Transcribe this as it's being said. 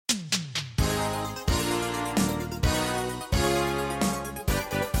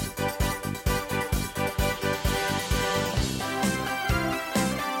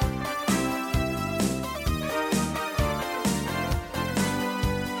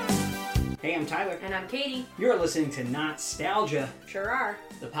Hey, I'm Tyler. And I'm Katie. You're listening to Nostalgia. Sure are.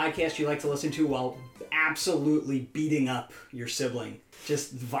 The podcast you like to listen to while absolutely beating up your sibling.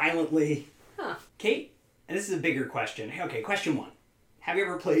 Just violently. Huh. Kate, and this is a bigger question. Okay, question one. Have you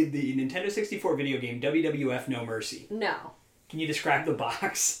ever played the Nintendo 64 video game WWF No Mercy? No. Can you describe the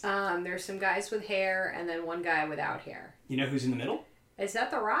box? There's some guys with hair and then one guy without hair. You know who's in the middle? Is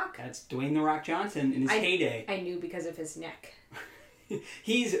that The Rock? That's Dwayne The Rock Johnson in his heyday. I knew because of his neck.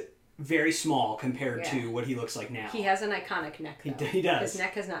 He's very small compared to what he looks like now. He has an iconic neck, though. He does. His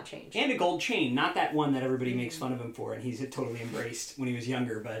neck has not changed. And a gold chain. Not that one that everybody makes fun of him for, and he's totally embraced when he was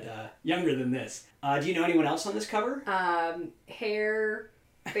younger, but younger than this. Do you know anyone else on this cover? Hair,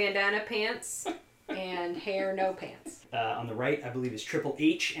 bandana pants, and hair, no pants. On the right, I believe, is Triple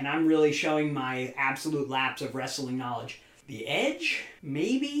H, and I'm really showing my absolute lapse of wrestling knowledge. The Edge,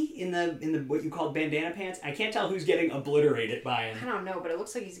 maybe, in the what you call bandana pants. I can't tell who's getting obliterated by him. I don't know, but it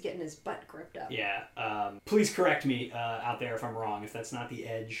looks like he's getting his butt gripped up. Yeah. Please correct me out there if I'm wrong, if that's not the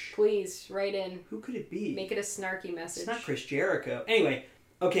Edge. Please, write in. Who could it be? Make it a snarky message. It's not Chris Jericho. Anyway,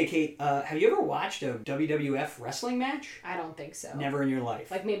 okay, Kate, have you ever watched a WWF wrestling match? I don't think so. Never in your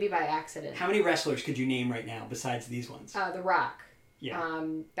life. Like maybe by accident. How many wrestlers could you name right now besides these ones? The Rock. Yeah.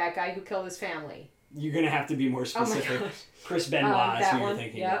 That guy who killed his family. You're going to have to be more specific. Oh my gosh. Chris Benoit is who you're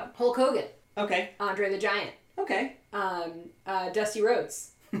thinking about. Hulk Hogan. Okay. Andre the Giant. Okay. Dusty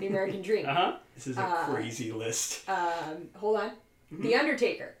Rhodes. The American Dream. Uh-huh. This is a crazy list. Hold on. The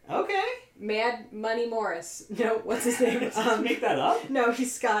Undertaker. Okay. Mad Money Morris. No, what's his name? Did you make that up? No,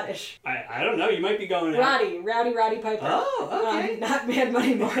 he's Scottish. I don't know. You might be going Roddy Piper. Oh, okay. Not Mad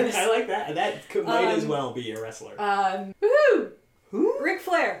Money Morris. I like that. That might as well be a wrestler. Woohoo! Who? Ric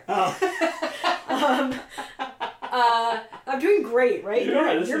Flair. Oh. I'm doing great, right?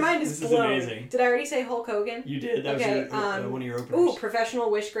 Your mind is blown. This is amazing. Did I already say Hulk Hogan? You did. That was one of your openers. Ooh, professional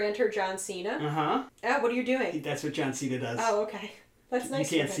wish granter John Cena. Uh-huh. What are you doing? That's what John Cena does. Oh, okay. That's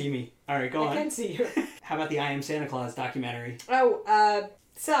nice. You can't see me. All right, go on. I can see you. How about the I Am Santa Claus documentary?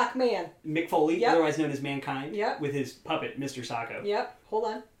 Sock Man. Mick Foley, otherwise known as Mankind. Yep. With his puppet, Mr. Sacco. Yep. Hold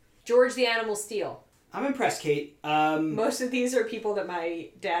on. George the Animal Steel. I'm impressed, Kate. Most of these are people that my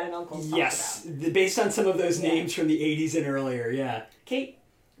dad and uncles talked about. Based on some of those names from the 80s and earlier, yeah. Kate,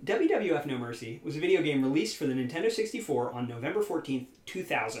 WWF No Mercy was a video game released for the Nintendo 64 on November 14th,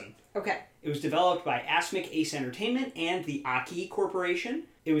 2000. Okay. It was developed by Asmic Ace Entertainment and the Aki Corporation.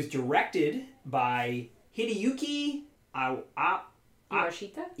 It was directed by Hideyuki Iwashita.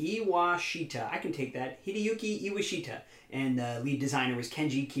 I can take that. Hideyuki Iwashita. And the lead designer was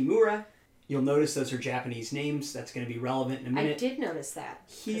Kenji Kimura. You'll notice those are Japanese names. That's going to be relevant in a minute. I did notice that.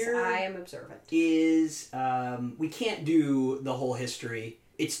 Here I am observant. Is, we can't do the whole history.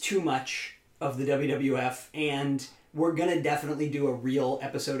 It's too much of the WWF, and we're going to definitely do a real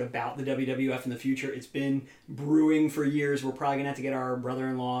episode about the WWF in the future. It's been brewing for years. We're probably going to have to get our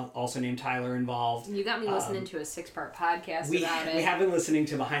brother-in-law, also named Tyler, involved. You got me listening to a 6-part podcast about it. We have been listening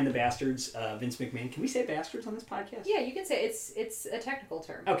to Behind the Bastards, Vince McMahon. Can we say bastards on this podcast? Yeah, you can say it's a technical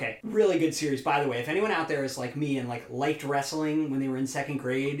term. Okay. Really good series, by the way. If anyone out there is like me and liked wrestling when they were in second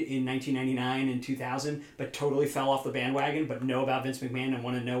grade in 1999 and 2000, but totally fell off the bandwagon, but know about Vince McMahon and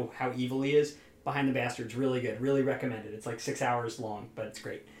want to know how evil he is, Behind the Bastards, really good. Really recommended. It's like 6 hours long, but it's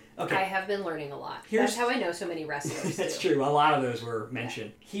great. Okay. I have been learning a lot. That's how I know so many wrestlers. That's true. A lot of those were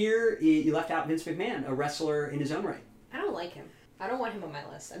mentioned. Here, you left out Vince McMahon, a wrestler in his own right. I don't like him. I don't want him on my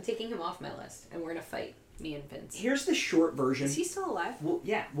list. I'm taking him off my list, and we're going to fight, me and Vince. Here's the short version. Is he still alive?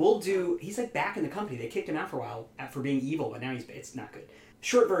 We'll do... He's like back in the company. They kicked him out for a while for being evil, but now it's not good.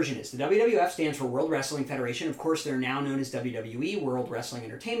 Short version is, the WWF stands for World Wrestling Federation. Of course, they're now known as WWE, World Wrestling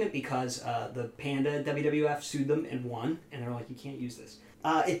Entertainment, because the Panda WWF sued them and won, and they're like, you can't use this.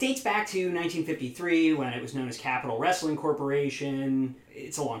 It dates back to 1953, when it was known as Capital Wrestling Corporation.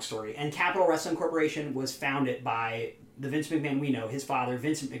 It's a long story. And Capital Wrestling Corporation was founded by the Vince McMahon we know, his father,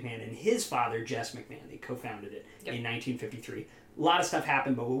 Vincent McMahon, and his father, Jess McMahon. They co-founded it in 1953. A lot of stuff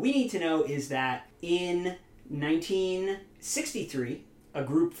happened, but what we need to know is that in 1963... a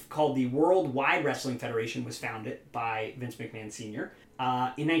group called the World Wide Wrestling Federation was founded by Vince McMahon Sr.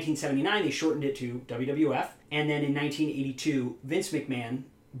 In 1979, they shortened it to WWF. And then in 1982, Vince McMahon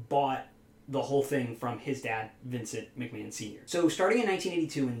bought the whole thing from his dad, Vincent McMahon Sr. So starting in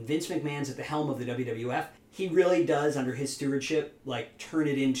 1982, when Vince McMahon's at the helm of the WWF, he really does, under his stewardship, turn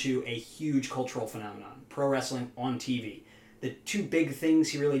it into a huge cultural phenomenon. Pro wrestling on TV. The two big things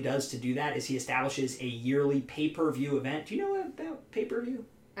he really does to do that is he establishes a yearly pay-per-view event. Do you know about pay-per-view?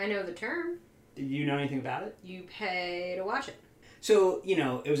 I know the term. Do you know anything about it? You pay to watch it. So,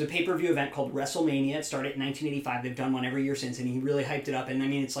 it was a pay-per-view event called WrestleMania. It started in 1985. They've done one every year since, and he really hyped it up. And I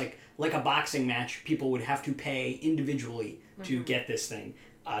mean, it's like a boxing match. People would have to pay individually to get this thing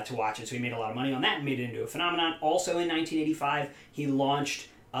to watch it. So he made a lot of money on that and made it into a phenomenon. Also in 1985, he launched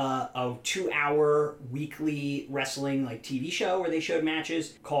a 2-hour weekly wrestling TV show where they showed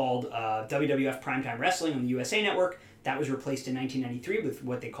matches called WWF Primetime Wrestling on the USA Network. That was replaced in 1993 with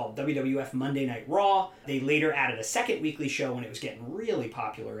what they called WWF Monday Night Raw. They later added a second weekly show when it was getting really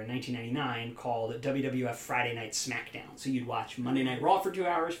popular in 1999 called WWF Friday Night SmackDown. So you'd watch Monday Night Raw for 2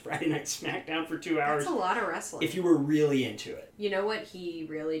 hours, Friday Night SmackDown for 2 hours. That's a lot of wrestling. If you were really into it. You know what he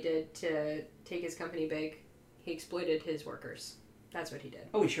really did to take his company big? He exploited his workers. That's what he did.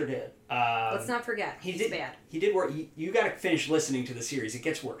 Oh, he sure did. Let's not forget. He's bad. He did work. You got to finish listening to the series. It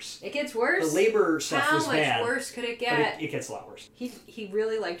gets worse. It gets worse? The labor stuff was bad. How much worse could it get? But it gets a lot worse. He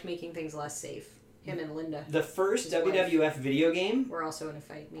really liked making things less safe. Him and Linda. The first WWF video game... We're also in a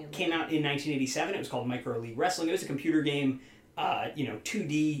fight, me and Linda. ...came out in 1987. It was called Micro League Wrestling. It was a computer game,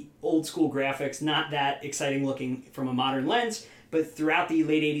 2D, old school graphics, not that exciting looking from a modern lens. But throughout the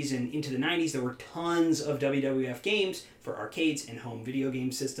late 80s and into the 90s, there were tons of WWF games for arcades and home video game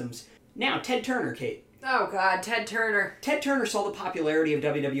systems. Now, Ted Turner, Kate. Oh, God, Ted Turner. Ted Turner saw the popularity of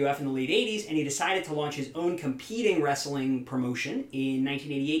WWF in the late 80s, and he decided to launch his own competing wrestling promotion in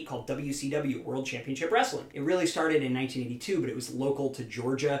 1988 called WCW, World Championship Wrestling. It really started in 1982, but it was local to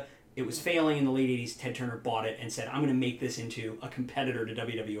Georgia. It was failing in the late 80s. Ted Turner bought it and said, I'm going to make this into a competitor to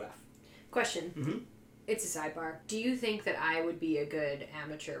WWF. Question. Mm-hmm. It's a sidebar. Do you think that I would be a good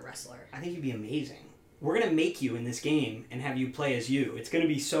amateur wrestler? I think you'd be amazing. We're going to make you in this game and have you play as you. It's going to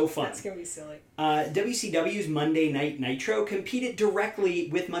be so fun. That's going to be silly. WCW's Monday Night Nitro competed directly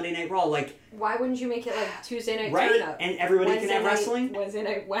with Monday Night Raw. Why wouldn't you make it like Tuesday Night right? Turn Up? And everybody can have wrestling? Wednesday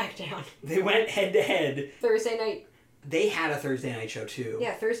Night Whackdown. They went head to head. Thursday Night. They had a Thursday night show too.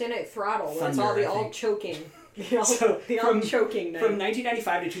 Yeah, Thursday Night Throttle. Thunder, That's all all choking. Choking night. From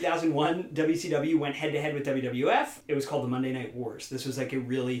 1995 to 2001, WCW went head-to-head with WWF. It was called the Monday Night Wars. This was like a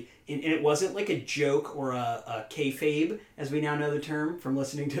really... And it wasn't like a joke or a kayfabe, as we now know the term from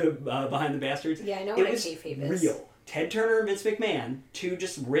listening to Behind the Bastards. Yeah, I know what a kayfabe is. Real. Ted Turner and Vince McMahon, two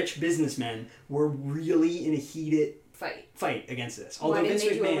just rich businessmen, were really in a heated... Fight against this. Although Vince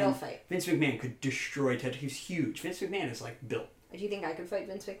McMahon could destroy Ted. He was huge. Vince McMahon is like built. Do you think I could fight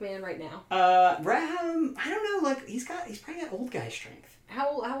Vince McMahon right now? I don't know. Like he's probably got old guy strength.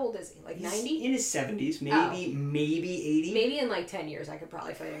 How old is he? Like 90? In his 70s, maybe 80. Maybe in like 10 years I could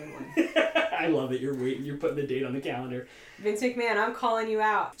probably fight anyone. I love it. You're waiting. You're putting the date on the calendar. Vince McMahon, I'm calling you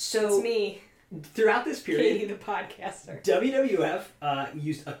out. So it's me. Throughout this period, Katie the podcaster. WWF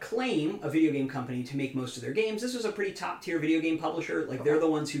used Acclaim, a video game company, to make most of their games. This was a pretty top-tier video game publisher. They're the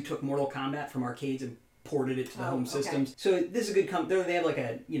ones who took Mortal Kombat from arcades and ported it to the home systems. So this is a good company. They have like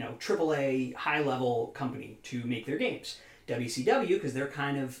a AAA high-level company to make their games. WCW, because they're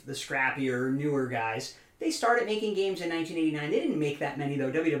kind of the scrappier, newer guys, they started making games in 1989. They didn't make that many,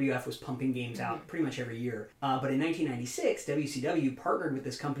 though. WWF was pumping games out pretty much every year. But in 1996, WCW partnered with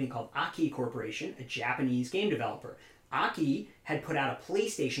this company called Aki Corporation, a Japanese game developer. Aki had put out a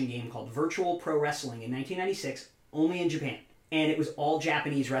PlayStation game called Virtual Pro Wrestling in 1996, only in Japan. And it was all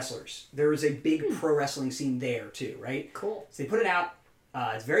Japanese wrestlers. There was a big pro wrestling scene there, too, right? Cool. So they put it out.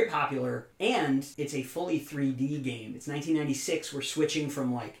 It's very popular, and it's a fully 3D game. It's 1996. We're switching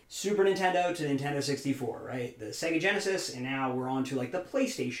from like Super Nintendo to Nintendo 64, right? The Sega Genesis, and now we're on to like the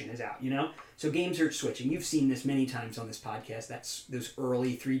PlayStation is out, So games are switching. You've seen this many times on this podcast. That's those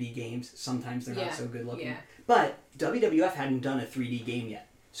early 3D games. Sometimes they're not so good looking. Yeah. But WWF hadn't done a 3D game yet.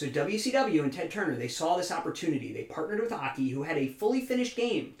 So WCW and Ted Turner, they saw this opportunity. They partnered with Aki, who had a fully finished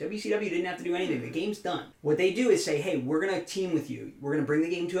game. WCW didn't have to do anything. The game's done. What they do is say, hey, we're going to team with you. We're going to bring the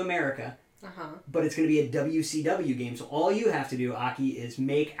game to America, but it's going to be a WCW game. So all you have to do, Aki, is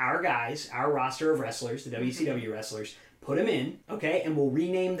make our guys, our roster of wrestlers, the WCW wrestlers, put them in, okay? And we'll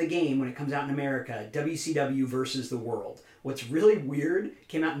rename the game when it comes out in America, WCW versus the World. What's really weird,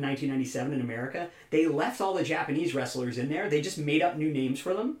 came out in 1997 in America, they left all the Japanese wrestlers in there. They just made up new names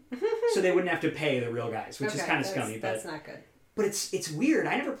for them so they wouldn't have to pay the real guys, which is kind of scummy. That's not good. But it's weird.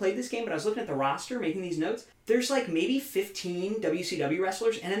 I never played this game, but I was looking at the roster, making these notes. There's like maybe 15 WCW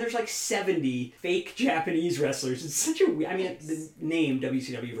wrestlers, and then there's like 70 fake Japanese wrestlers. It's such a weird... I mean, the name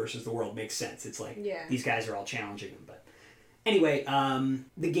WCW versus the World makes sense. It's like these guys are all challenging them. But anyway,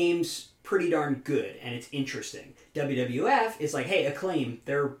 the game's pretty darn good, and it's interesting. WWF is like, hey, Acclaim,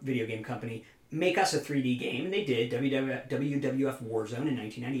 their video game company, make us a 3D game, and they did. WWF Warzone in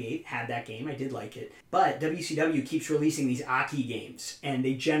 1998 had that game. I did like it. But WCW keeps releasing these Aki games, and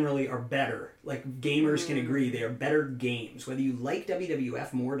they generally are better. Like, gamers can agree, they are better games. Whether you like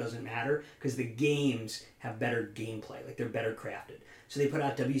WWF more doesn't matter, because the games have better gameplay. Like, they're better crafted. So they put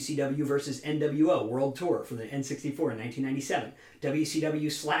out WCW versus NWO World Tour for the N64 in 1997.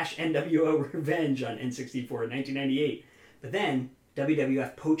 WCW/NWO Revenge on N64 in 1998. But then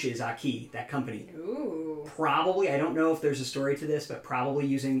WWF poaches Aki, that company. Ooh. Probably, I don't know if there's a story to this, but probably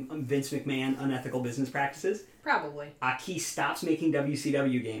using Vince McMahon unethical business practices. Probably. Aki stops making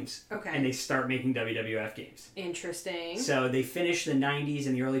WCW games. Okay. And they start making WWF games. Interesting. So they finished the 90s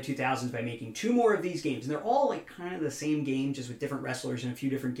and the early 2000s by making 2 more of these games. And they're all like kind of the same game, just with different wrestlers and a few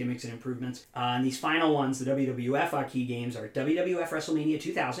different gimmicks and improvements. And these final ones, the WWF Aki games, are WWF WrestleMania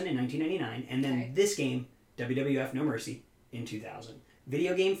 2000 in 1999. And then this game, WWF No Mercy, in 2000.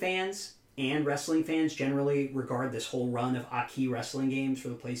 Video game fans and wrestling fans generally regard this whole run of Aki wrestling games for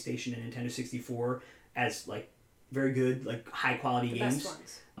the PlayStation and Nintendo 64 as like very good, like high quality games. Best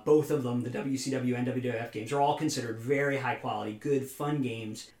ones. Both of them, the WCW and WWF games, are all considered very high quality, good, fun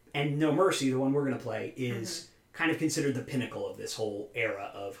games. And No Mercy, the one we're going to play, is kind of considered the pinnacle of this whole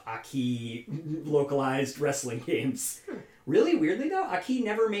era of Aki localized wrestling games. Really weirdly though, Aki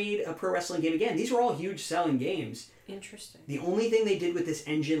never made a pro wrestling game again. These were all huge selling games. Interesting. The only thing they did with this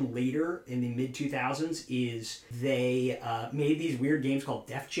engine later in the mid-2000s is they made these weird games called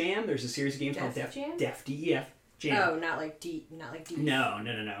Def Jam. There's a series of games called Def D-E-F Jam. Oh, not like D. No. Okay.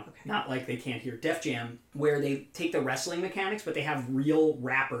 Not like they can't hear. Def Jam, where they take the wrestling mechanics, but they have real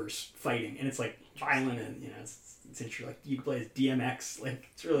rappers fighting, and it's like violent and it's interesting. Like you can play as DMX. Like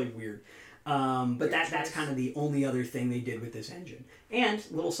it's really weird. But that's kind of the only other thing they did with this engine. And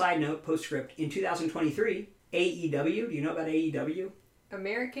little side note, postscript, in 2023. AEW, do you know about AEW?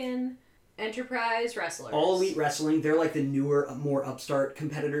 American Enterprise Wrestlers. All Elite Wrestling. They're like the newer, more upstart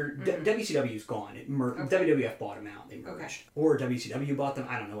competitor. WCW's gone. WWF bought them out. They merged. Okay. Or WCW bought them.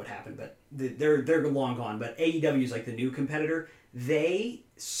 I don't know what happened, but they're long gone. But AEW is like the new competitor. They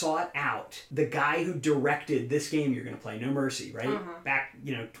sought out the guy who directed this game you're going to play, No Mercy, right? Back,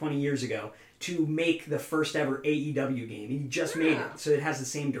 20 years ago, to make the first ever AEW game. He just made it, so it has the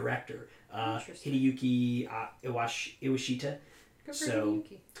same director. Hideyuki Iwashita. So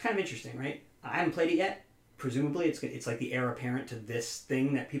it's kind of interesting, right? I haven't played it yet. Presumably it's like the heir apparent to this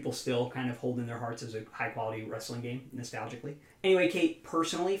thing that people still kind of hold in their hearts as a high quality wrestling game, nostalgically. Anyway, Kate,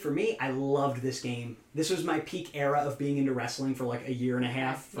 personally, for me, I loved this game. This was my peak era of being into wrestling for like a year and a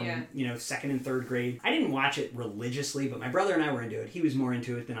half from, second and third grade. I didn't watch it religiously, but my brother and I were into it. He was more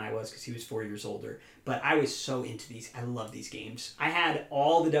into it than I was because he was 4 years older. But I was so into these. I love these games. I had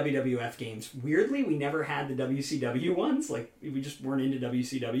all the WWF games. Weirdly, we never had the WCW ones. Like, we just weren't into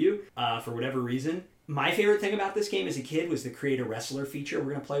WCW for whatever reason. My favorite thing about this game as a kid was the Create a Wrestler feature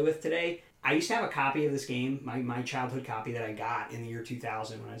we're going to play with today. I used to have a copy of this game, my childhood copy that I got in the year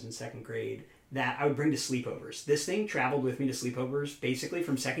 2000 when I was in second grade, that I would bring to sleepovers. This thing traveled with me to sleepovers basically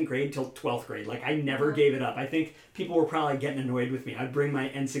from second grade till 12th grade. Like, I never gave it up. I think people were probably getting annoyed with me. I'd bring my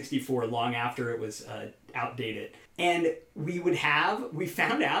N64 long after it was outdated. And we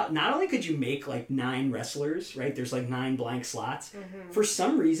found out, not only could you make like 9 wrestlers, right? There's like 9 blank slots. For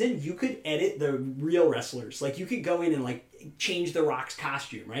some reason, you could edit the real wrestlers. Like, you could go in and like change The Rock's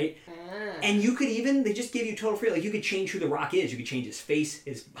costume, right? And you could even, they just give you total free, like you could change who The Rock is. You could change his face,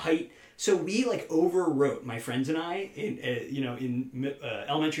 his height. So we like overwrote, my friends and I, in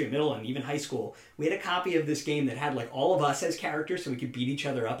elementary and middle and even high school. We had a copy of this game that had like all of us as characters, so we could beat each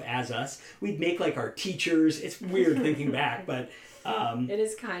other up as us. We'd make like our teachers. It's weird thinking back, but it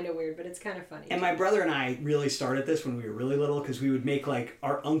is kind of weird, but it's kind of funny. And my brother and I really started this when we were really little because we would make like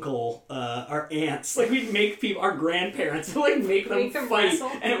our uncle, our aunts, like we'd make people, our grandparents, like make them fight,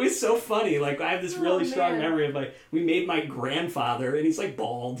 wrestle? And it was so funny. Like, I have this really strong memory of like we made my grandfather, and he's like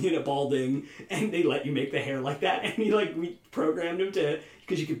bald, balding, and they let you make the hair like that, and we programmed him to,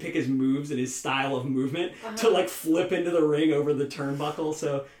 because you could pick his moves and his style of movement to like flip into the ring over the turnbuckle.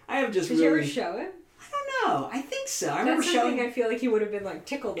 So I have just Did you ever show him? No, I think so. I remember showing. I feel like he would have been like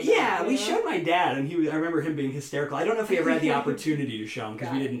tickled. Yeah, we showed my dad, and I remember him being hysterical. I don't know if we ever had the opportunity to show him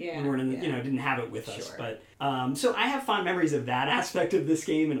because we weren't in the, didn't have it with us. But so I have fond memories of that aspect of this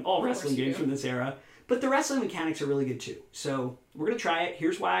game and all wrestling games from this era. But the wrestling mechanics are really good too. So we're gonna try it.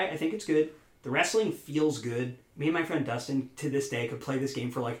 Here's why I think it's good. The wrestling feels good. Me and my friend Dustin to this day could play this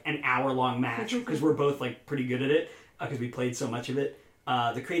game for like an hour-long match because we're both like pretty good at it because we played so much of it.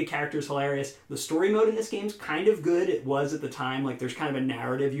 The created character is hilarious. The story mode in this game's kind of good. It was at the time. Like, there's kind of a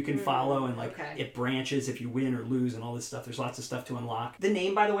narrative you can follow, and like it branches if you win or lose and all this stuff. There's lots of stuff to unlock. The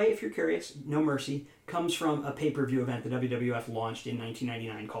name, by the way, if you're curious, No Mercy, comes from a pay-per-view event the WWF launched in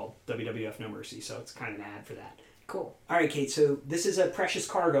 1999 called WWF No Mercy. So it's kind of an ad for that. Cool. All right, Kate. So this is a Precious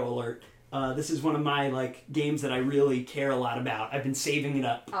Cargo alert. This is one of my games that I really care a lot about. I've been saving it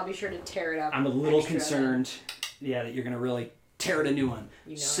up. I'll be sure to tear it up. I'm a little concerned, that you're gonna really tear it a new one.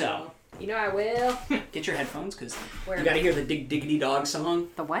 You know I will. Get your headphones, because you gotta hear the Dig Diggity Dog song.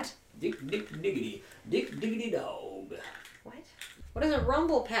 The what? Dig Diggity. Dig Diggity Dog. What is a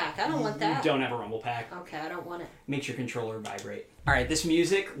rumble pack? I don't want that. You don't have a rumble pack. Okay, I don't want it. Makes your controller vibrate. Alright, this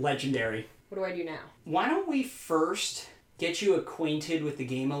music, legendary. What do I do now? Why don't we first get you acquainted with the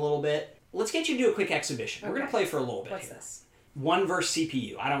game a little bit? Let's get you to do a quick exhibition. We're gonna play for a little bit. What's here. this? 1 versus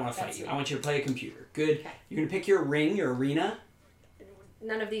CPU. I don't want to fight you. I want you to play a computer. Good. Okay. You're going to pick your ring, your arena.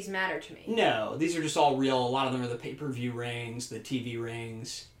 None of these matter to me. No, these are just all real. A lot of them are the pay-per-view rings, the TV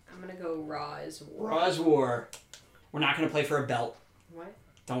rings. I'm going to go Raw is War. Raw is War. We're not going to play for a belt. What?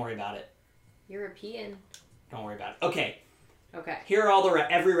 Don't worry about it. European. Don't worry about it. Okay. Okay. Here are all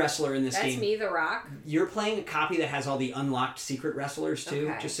every wrestler in this game. That's me, The Rock. You're playing a copy that has all the unlocked secret wrestlers,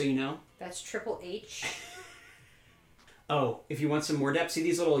 too, just so you know. That's Triple H. Oh, if you want some more depth, see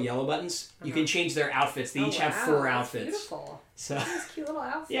these little yellow buttons? You can change their outfits. They each have 4 outfits. Beautiful. So these cute little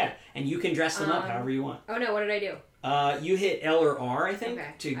outfits. Yeah, and you can dress them up however you want. Oh no, what did I do? You hit L or R, I think,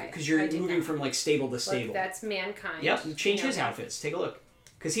 okay. Because you're moving from stable to stable. Look, that's Mankind. Yep, you change his outfits. Take a look.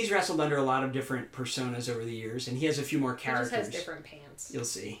 Because he's wrestled under a lot of different personas over the years, and he has a few more characters. He just has different pants. You'll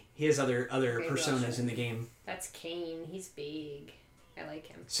see. He has other personas in the game. That's Kane. He's big. I like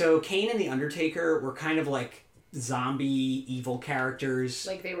him. So Kane and The Undertaker were kind of like zombie evil characters.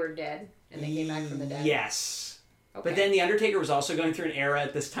 Like they were dead, and they came back from the dead? Yes. Okay. But then The Undertaker was also going through an era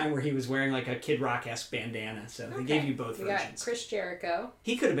at this time where he was wearing a Kid Rock-esque bandana, so they gave you both versions. We got Chris Jericho.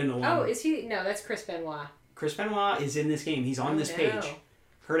 He could have been the one. Oh, is he? No, that's Chris Benoit. Chris Benoit is in this game. He's on this page.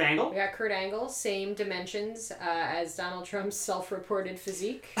 Kurt Angle. We got Kurt Angle, same dimensions as Donald Trump's self-reported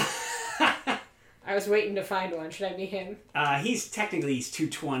physique. I was waiting to find one. Should I be him? He's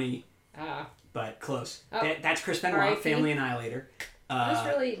 220. But close. Oh. That's Chris Benoit, Family Annihilator. That's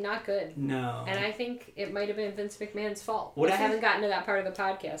really not good. No. And I think it might have been Vince McMahon's fault. I haven't gotten to that part of the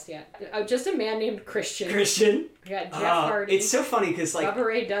podcast yet. Just a man named Christian. We got Jeff Hardy. It's so funny because Bubba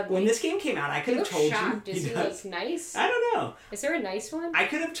Ray Dudley. When this game came out, I could have told you. Is he nice? I don't know. Is there a nice one? I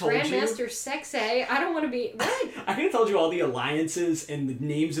could have told you. Grandmaster Sexay. I don't want to be. What? I could have told you all the alliances and the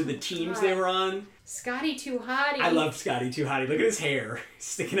names of the teams they were on. Scotty Too Hottie. I love Scotty Too Hottie. Look at his hair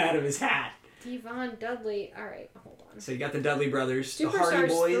sticking out of his hat. Devon Dudley. All right, hold on. So you got the Dudley brothers, Superstars the Hardy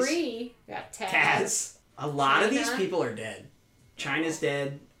Boys. 3. Got Taz. A lot of these people are dead. Chyna's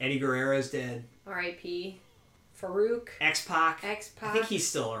dead. Eddie Guerrero's dead. R.I.P. Farouk. X-Pac. I think he's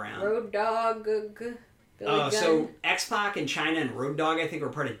still around. Road Dogg. Billy Gunn. So X-Pac and Chyna and Road Dogg, I think, were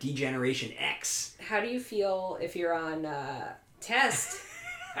part of D-Generation X. How do you feel if you're on Test?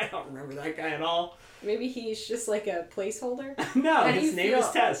 I don't remember that guy at all. Maybe he's just a placeholder? No, his name is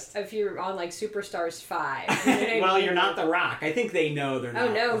Test. If you're on Superstars 5. Well, you're not The Rock. I think they know they're not.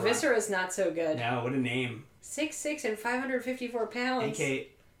 Oh no, Viscera's not so good. No, what a name. 6'6" and 554 pounds. Hey,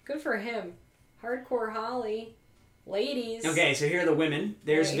 Kate. Good for him. Hardcore Holly. Ladies. Okay, so here are the women.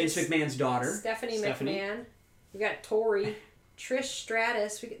 There's Vince McMahon's daughter. Stephanie McMahon. We got Tori. Trish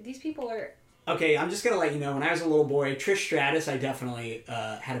Stratus. These people are... Okay, I'm just going to let you know, when I was a little boy, Trish Stratus I definitely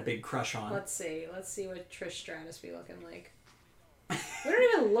had a big crush on. Let's see what Trish Stratus be looking like. We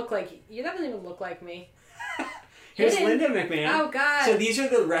don't even look like... You doesn't even look like me. Here's Linda McMahon. Oh, God. So these are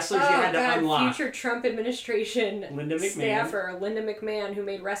the wrestlers you had to unlock. Future Trump administration Linda McMahon. Staffer, Linda McMahon, who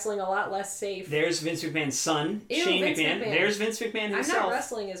made wrestling a lot less safe. There's Vince McMahon's son, Shane McMahon. There's Vince McMahon himself. I'm not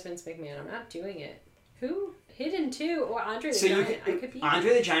wrestling as Vince McMahon. I'm not doing it. Who? Hidden too. Well, Andre the Giant. I could be him.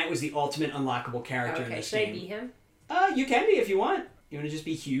 Andre the Giant was the ultimate unlockable character in this game. Should I be him? You can be if you want. You want to just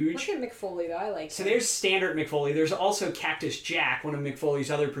be huge? Look at McFoley though. I like him. So there's standard McFoley. There's also Cactus Jack, one of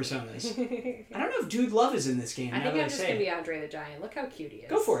McFoley's other personas. I don't know if Dude Love is in this game. I think I'm just going to be Andre the Giant. Look how cute he is.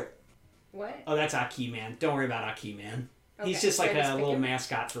 Go for it. What? Oh, that's Aki Man. Don't worry about Aki Man. Okay. He's just like a little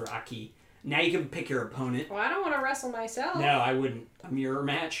mascot for Aki. Now you can pick your opponent. Well, I don't want to wrestle myself. No, I wouldn't. A mirror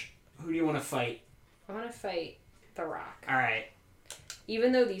match? Who do you want to fight? I want to fight The Rock. All right.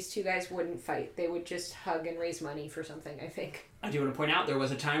 Even though these two guys wouldn't fight, they would just hug and raise money for something, I think. I do want to point out there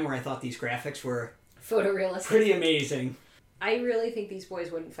was a time where I thought these graphics were photorealistic. Pretty amazing. I really think these boys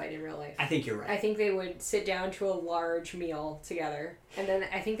wouldn't fight in real life. I think you're right. I think they would sit down to a large meal together, and then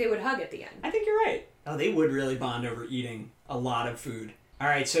I think they would hug at the end. I think you're right. Oh, they would really bond over eating a lot of food. All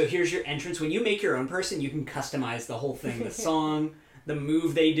right, so here's your entrance. When you make your own person, you can customize the whole thing. The song, the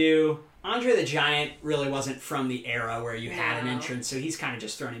move they do. Andre the Giant really wasn't from the era where you had an entrance, so he's kind of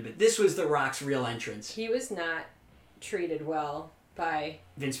just thrown in. But this was The Rock's real entrance. He was not treated well by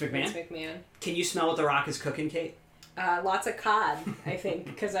Vince McMahon? Vince McMahon. Can you smell what The Rock is cooking, Kate? Lots of cod, I think,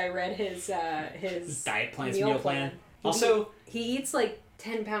 because I read his diet plan, meal plan. Also, he eats like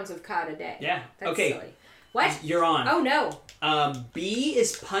 10 pounds of cod a day. Yeah. That's okay. Silly. What? You're on. Oh no. B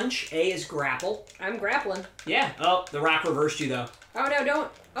is punch. A is grapple. I'm grappling. Yeah. Oh, The Rock reversed you though. Oh no!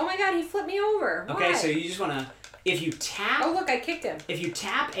 Don't. Oh my God! He flipped me over. Why? Okay, so you just want to. If you tap. Oh look! I kicked him. If you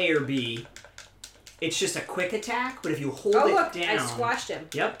tap A or B, it's just a quick attack. But if you hold it down. I squashed him.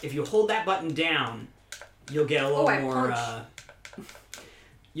 Yep. If you hold that button down, you'll get a little more.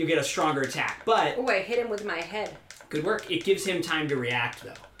 You'll get a stronger attack. But. Oh, I hit him with my head. Good work. It gives him time to react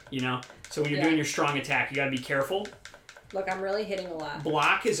though. You know. So when you're doing your strong attack, you gotta be careful. Look, I'm really hitting a lot.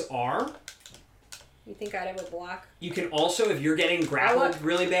 Block is R. You think I'd have a block? You can also, if you're getting grappled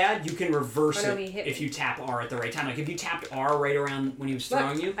really bad, you can reverse it if you tap R at the right time. Like if you tapped R right around when he was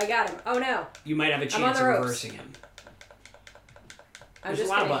throwing you. I got him. Oh no. You might have a chance of reversing him. I'm just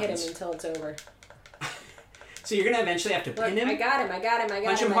going to hit him until it's over. So you're going to eventually have to pin him. I got him.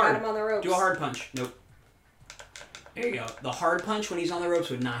 Punch him hard. I got him on the ropes. Do a hard punch. Nope. There you go. The hard punch when he's on the ropes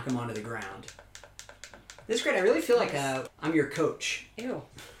would knock him onto the ground. This is great. I really feel like I'm your coach. Ew.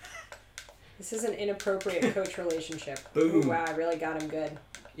 This is an inappropriate coach relationship. Boom. Ooh, wow, I really got him good.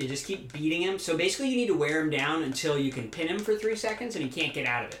 You just keep beating him. So basically you need to wear him down until you can pin him for 3 seconds and he can't get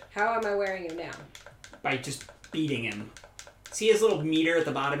out of it. How am I wearing him down? By just beating him. See his little meter at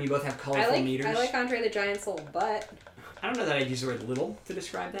the bottom? You both have colorful meters. I like Andre the Giant's little butt. I don't know that I'd use the word little to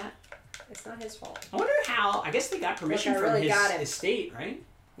describe that. It's not his fault. I wonder how... I guess they got permission from his estate, right?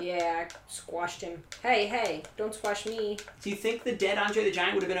 Yeah, I squashed him. Hey, don't squash me. Do you think the dead Andre the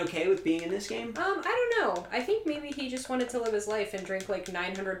Giant would have been okay with being in this game? I don't know. I think maybe he just wanted to live his life and drink like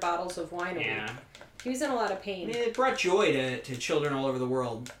 900 bottles of wine a week. He was in a lot of pain. I mean, it brought joy to children all over the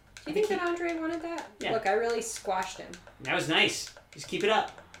world. Do you think that Andre wanted that? Yeah. Look, I really squashed him. That was nice. Just keep it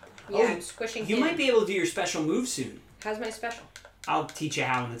up. Yeah, I'm squishing him. You might be able to do your special move soon. How's my special? I'll teach you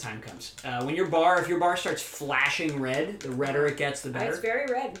how when the time comes. If your bar starts flashing red, the redder it gets, the better. It's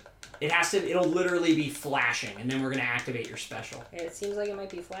very red. It'll literally be flashing, and then we're going to activate your special. It seems like it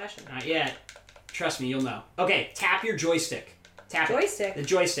might be flashing. Not yet. Trust me, you'll know. Okay, tap your joystick. Tap joystick? The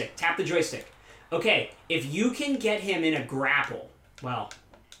joystick. Tap the joystick. Okay, if you can get him in a grapple, well,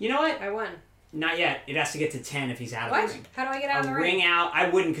 you know what? I won. Not yet. It has to get to 10 if he's out of the ring. How do I get out of the ring? Ring out. I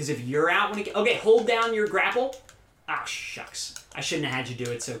wouldn't, because if you're out when it... Okay, hold down your grapple. Ah, shucks. I shouldn't have had you do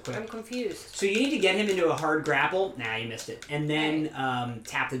it so quick. I'm confused. So you need to get him into a hard grapple. Nah, you missed it. And then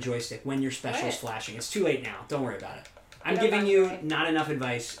tap the joystick when your special is flashing. It's too late now. Don't worry about it. I'm giving you not enough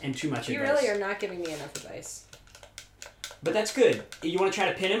advice and too much advice. You really are not giving me enough advice. But that's good. You want to try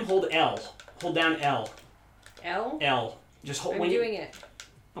to pin him? Hold L. Hold down L. L? L. Just hold. I'm doing it.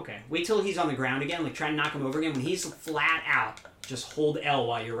 Okay. Wait till he's on the ground again. Like try to knock him over again. When he's flat out, just hold L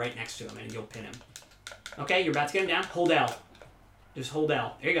while you're right next to him, and you'll pin him. Okay. You're about to get him down. Hold L. Just hold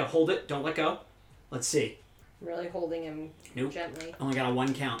L. There you go. Hold it. Don't let go. Let's see. Really holding him gently. Only got a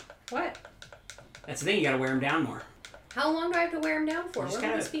 1 count. What? That's the thing. You got to wear him down more. How long do I have to wear him down for? When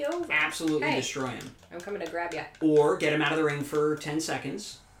will this be over? Absolutely destroy him. I'm coming to grab you. Or get him out of the ring for 10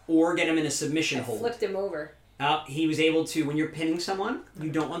 seconds. Or get him in a submission hold. Flipped him over. He was able to, when you're pinning someone,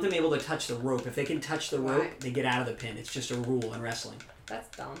 you don't want them able to touch the rope. If they can touch the rope, they get out of the pin. It's just a rule in wrestling.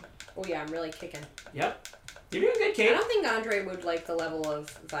 That's dumb. Oh yeah, I'm really kicking. Yep. You're doing good, Kate. I don't think Andre would like the level of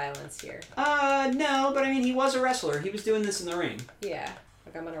violence here. No, but I mean, he was a wrestler. He was doing this in the ring. Yeah.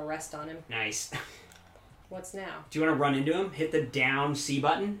 Like, I'm gonna rest on him. Nice. What's now? Do you want to run into him? Hit the down C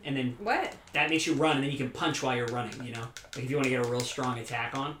button, and then... What? That makes you run, and then you can punch while you're running, you know? Like, if you want to get a real strong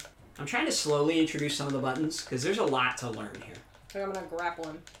attack on. I'm trying to slowly introduce some of the buttons, because there's a lot to learn here. So I'm gonna grapple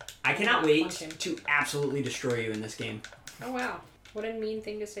him. I cannot wait to absolutely destroy you in this game. Oh, wow. What a mean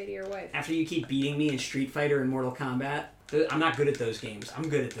thing to say to your wife. After you keep beating me in Street Fighter and Mortal Kombat, I'm not good at those games. I'm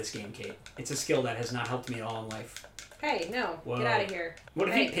good at this game, Kate. It's a skill that has not helped me at all in life. Hey, no. Whoa. Get out of here. What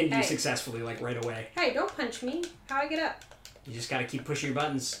if he pinned you successfully, like, right away? Hey, don't punch me. How I get up? You just gotta keep pushing your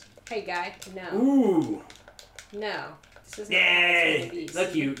buttons. Hey, guy. No. Ooh. No. This is not Yay!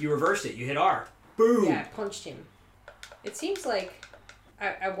 Look, you reversed it. You hit R. Boom. Yeah, I punched him. It seems like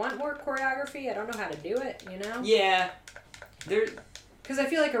I want more choreography. I don't know how to do it, you know? Yeah. Because I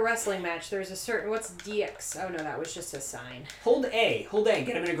feel like a wrestling match, there's a certain... What's DX? Oh, no, that was just a sign. Hold A. Hold A.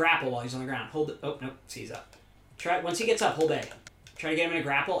 Get him in a grapple while he's on the ground. Hold it. Oh, no. See, he's up. Once he gets up, hold A. Try to get him in a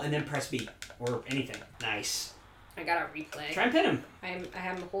grapple, and then press B. Or anything. Nice. I gotta replay. Try and pin him. I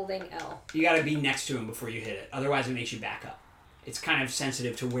am holding L. You gotta be next to him before you hit it. Otherwise, it makes you back up. It's kind of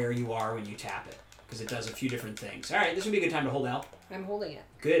sensitive to where you are when you tap it, because it does a few different things. All right, this would be a good time to hold L. I'm holding it.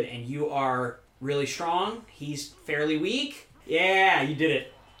 Good, and you are really strong. He's fairly weak. Yeah, you did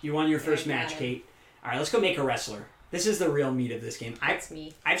it. You won your first match, Kate. All right, let's go make a wrestler. This is the real meat of this game. That's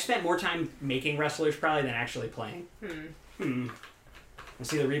me. I've spent more time making wrestlers probably than actually playing. Want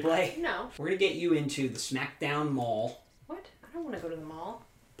to see the replay? No. We're going to get you into the SmackDown Mall. What? I don't want to go to the mall.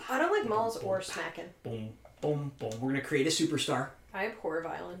 I don't like malls or smacking. Boom, boom, boom. We're going to create a superstar. I abhor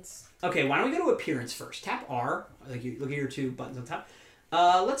violence. Okay, why don't we go to appearance first? Tap R. Like you look at your two buttons on top.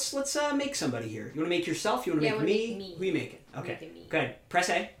 Let's make somebody here. You want to make yourself? You want to make me? Who are you making? Okay. Go ahead. Press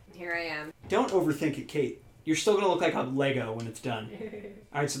A. Here I am. Don't overthink it, Kate. You're still going to look like a Lego when it's done.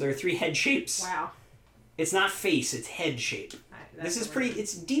 All right, so there are 3 head shapes. Wow. It's not face, it's head shape. This is pretty,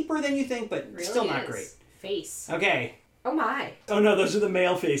 it's deeper than you think, but really still not great. Face. Okay. Oh my. Oh no, those are the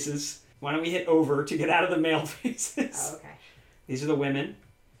male faces. Why don't we hit over to get out of the male faces? Oh, okay. These are the women.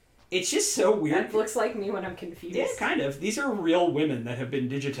 It's just so weird. That looks like me when I'm confused. Yeah, kind of. These are real women that have been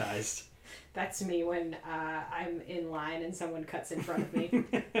digitized. That's me when I'm in line and someone cuts in front of me.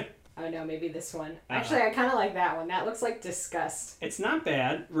 Oh no, maybe this one. Actually, I kind of like that one. That looks like disgust. It's not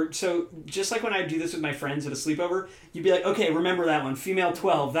bad. So, just like when I do this with my friends at a sleepover, you'd be like, okay, remember that one. Female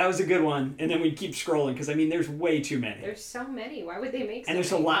 12. That was a good one. And then we'd keep scrolling, because, I mean, there's way too many. There's so many. Why would they make so And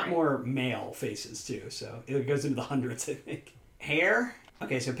there's a many lot more male faces, too. So, it goes into the hundreds, I think. Hair?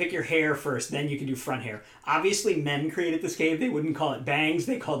 Okay, so pick your hair first. Then you can do front hair. Obviously, men created this game. They wouldn't call it bangs.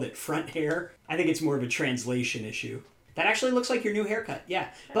 They called it front hair. I think it's more of a translation issue. That actually looks like your new haircut, yeah.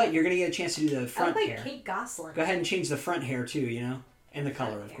 But you're going to get a chance to do the front hair. I look like Kate Gosselin. Go ahead and change the front hair too, you know? And the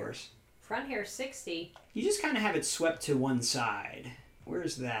color, of course. Front hair 60. You just kind of have it swept to one side.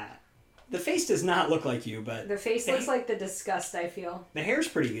 Where's that? The face does not look like you, but... The face looks like the disgust I feel. The hair's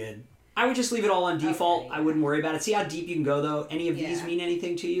pretty good. I would just leave it all on default. Okay, yeah. I wouldn't worry about it. See how deep you can go, though? Any of these mean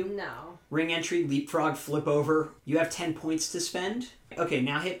anything to you? No. Ring entry, leapfrog, flip over. You have 10 points to spend. Okay,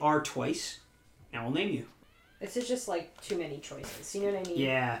 now hit R twice. Now we'll name you. This is just like too many choices. You know what I mean?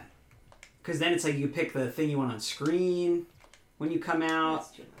 Yeah. Because then it's like you pick the thing you want on screen when you come out.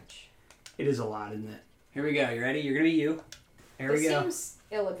 That's too much. It is a lot, isn't it? Here we go. You ready? You're going to be you. There we go. This seems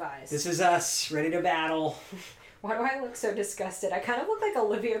ill-advised. This is us, ready to battle. Why do I look so disgusted? I kind of look like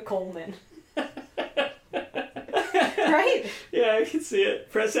Olivia Colman. Right? Yeah, I can see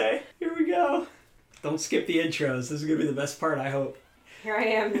it. Press A. Here we go. Don't skip the intros. This is going to be the best part, I hope. Here I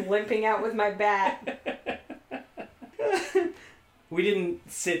am limping out with my bat. We didn't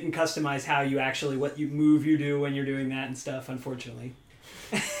sit and customize how you actually, what you move you do when you're doing that and stuff, unfortunately.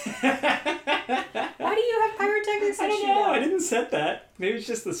 Why do you have pyrotechnics? I don't know. I didn't set that. Maybe it's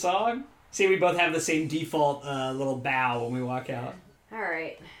just the song. See, we both have the same default little bow when we walk out. All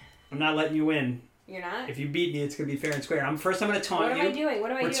right. I'm not letting you win. You're not? If you beat me, it's going to be fair and square. First, I'm going to taunt you. What am I doing?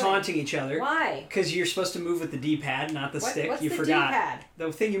 We're taunting each other. Why? Because you're supposed to move with the D-pad, not the stick. What's you the forgot. D-pad?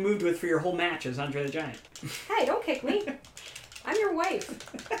 The thing you moved with for your whole match is Andre the Giant. Hey, don't kick me. I'm your wife.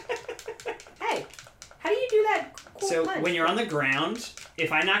 Hey, how do you do that cool punch? When you're on the ground,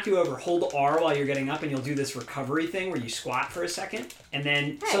 if I knock you over, hold R while you're getting up, and you'll do this recovery thing where you squat for a second. And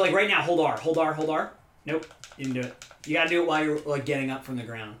then, so like right now, hold R, hold R, hold R. Nope, you didn't do it. You gotta do it while you're like getting up from the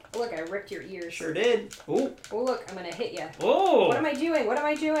ground. Oh, look, I ripped your ears. Sure did. Oh. Oh, look, I'm gonna hit you. Oh. What am I doing? What am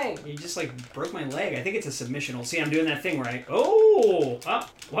I doing? You just like broke my leg. I think it's a submissional. See, I'm doing that thing where I, whoa,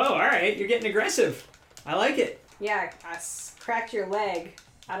 all right, you're getting aggressive. I like it. Yeah, I cracked your leg.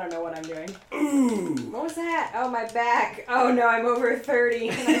 I don't know what I'm doing. Ooh. What was that? Oh, my back. Oh, no, I'm over 30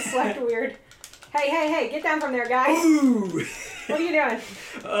 and I slept weird. Hey, get down from there, guy. Ooh. What are you doing?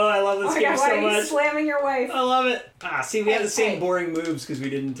 Oh, I love this game so much. Why are you slamming your wife? I love it. See, we have the same boring moves because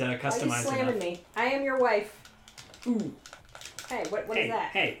we didn't customize Why are you slamming me? I am your wife. Ooh. Hey, what is that?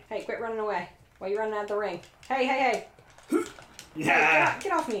 Hey, quit running away. Why are you running out the ring? Hey. Yeah. Hey,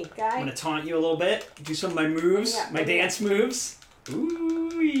 get off me, guy. I'm going to taunt you a little bit. Do some of my moves. My dance moves.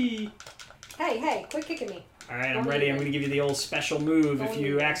 Ooh. Hey, quit kicking me. All right, I'm ready. I'm going to give you the old special move if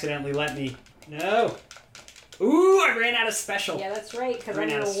you accidentally let me. No. Ooh, I ran out of special. Yeah, that's right, because I'm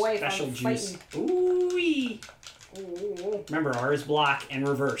your wife. Special I'm juice. fighting. Ooh. Remember, R is block and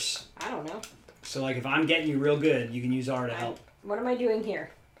reverse. I don't know. So, like, if I'm getting you real good, you can use R to help. What am I doing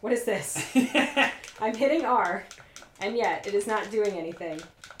here? What is this? I'm hitting R, and yet it is not doing anything.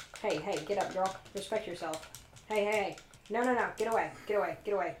 Hey, get up, girl. Respect yourself. Hey. No. Get away.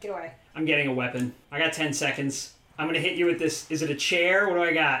 I'm getting a weapon. I got 10 seconds. I'm going to hit you with this. Is it a chair? What do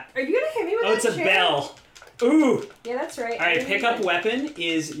I got? Are you going to hit me with it's that a chair? bell. Ooh! Yeah, that's right. Alright, pick up weapon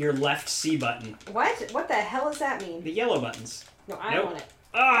is your left C button. What? What the hell does that mean? The yellow buttons. No, I don't want it.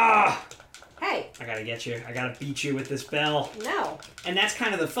 Ah! Hey! I gotta get you. I gotta beat you with this bell. No. And that's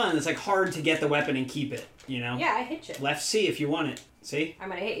kind of the fun. It's like hard to get the weapon and keep it, you know? Yeah, I hit you. Left C if you want it. See? I'm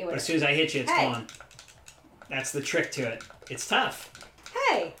gonna hit you with But it. as soon as I hit you, it's Hey. gone. That's the trick to it. It's tough.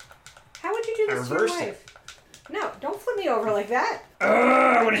 Hey! How would you do this to your reversed wife? No, don't flip me over like that.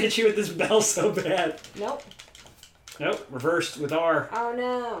 I want to hit you with this bell so bad. Nope. Nope, reversed with R. Oh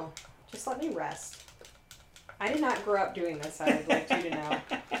no. Just let me rest. I did not grow up doing this, I would like you to know.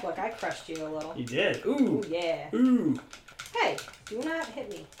 Look, I crushed you a little. You did. Ooh. Ooh, yeah. Ooh. Hey, do not hit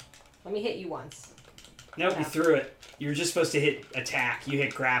me. Let me hit you once. Nope, No. you threw it. You were just supposed to hit attack. You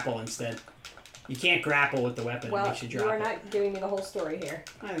hit grapple instead. You can't grapple with the weapon. It Well, makes you you drop are it. not giving me the whole story here.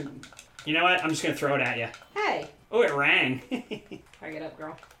 You know what? I'm just going to throw it at you. Hey. Oh, it rang. Try to get up,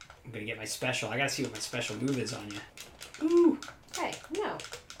 girl. I'm going to get my special. I got to see what my special move is on you. Ooh. Hey, no.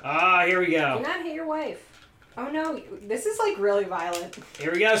 Ah, here we Do go. not hit your wife. Oh no, this is like really violent.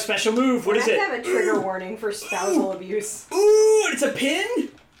 Here we go. Special move. What is it? I have to have a trigger warning for spousal abuse. Ooh, it's a pin?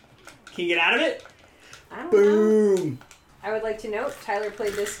 Can you get out of it? I don't know. Boom. I would like to note, Tyler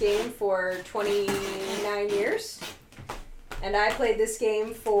played this game for 29 years. And I played this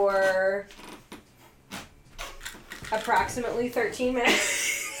game for approximately 13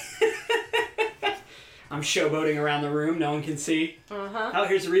 minutes. I'm showboating around the room. No one can see. Uh-huh. Oh,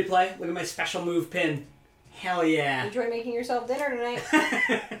 here's the replay. Look at my special move pin. Hell yeah. Enjoy making yourself dinner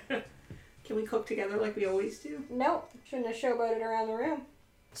tonight. Can we cook together like we always do? Nope. Shouldn't have showboated around the room.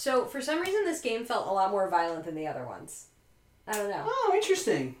 So, for some reason, this game felt a lot more violent than the other ones. I don't know. Oh,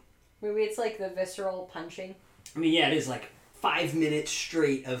 interesting. Maybe it's like the visceral punching. I mean, yeah, it is like 5 minutes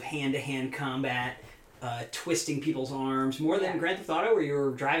straight of hand-to-hand combat, twisting people's arms, more than Grand Theft Auto where you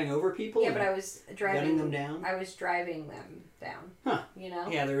were driving over people. Yeah, but I was driving letting them down. I was driving them down. Huh. You know?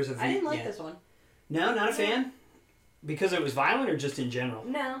 Yeah, there was a. I didn't like this one. No, not a fan? Because it was violent or just in general?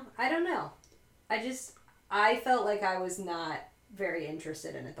 No, I don't know. I felt like I was not very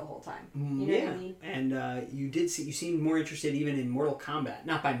interested in it the whole time. You know what I mean? And you seemed more interested even in Mortal Kombat.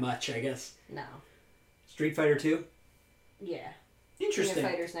 Not by much, I guess. No. Street Fighter 2? Yeah. Interesting. King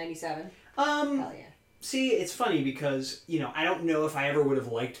of Fighters 97. Hell yeah. See, it's funny because, I don't know if I ever would have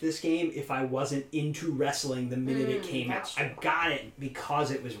liked this game if I wasn't into wrestling the minute it came out. True. I got it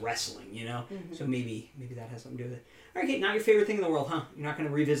because it was wrestling, Mm-hmm. So maybe that has something to do with it. All right, Kate, not your favorite thing in the world, huh? You're not going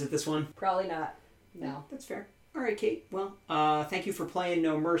to revisit this one? Probably not. No. That's fair. All right, Kate. Well, thank you for playing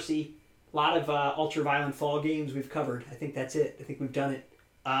No Mercy. A lot of ultra-violent fall games we've covered. I think that's it. I think we've done it.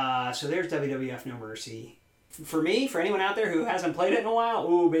 So there's WWF No Mercy. For me, for anyone out there who hasn't played it in a while,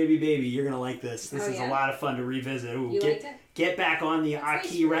 ooh, baby, you're going to like this. This is a lot of fun to revisit. Ooh, liked it? Get back on the That's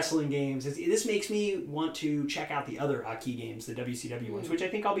Aki wrestling games. This makes me want to check out the other Aki games, the WCW ones, which I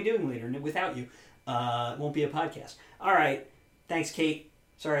think I'll be doing later without you. It won't be a podcast. All right. Thanks, Kate.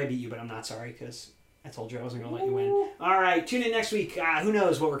 Sorry I beat you, but I'm not sorry because I told you I wasn't going to let you win. All right. Tune in next week. Who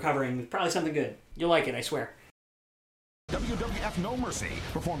knows what we're covering. Probably something good. You'll like it, I swear. WWF No Mercy.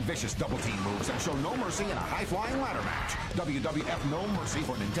 Perform vicious double team moves and show no mercy in a high-flying ladder match. WWF No Mercy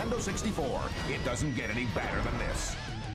for Nintendo 64. It doesn't get any better than this.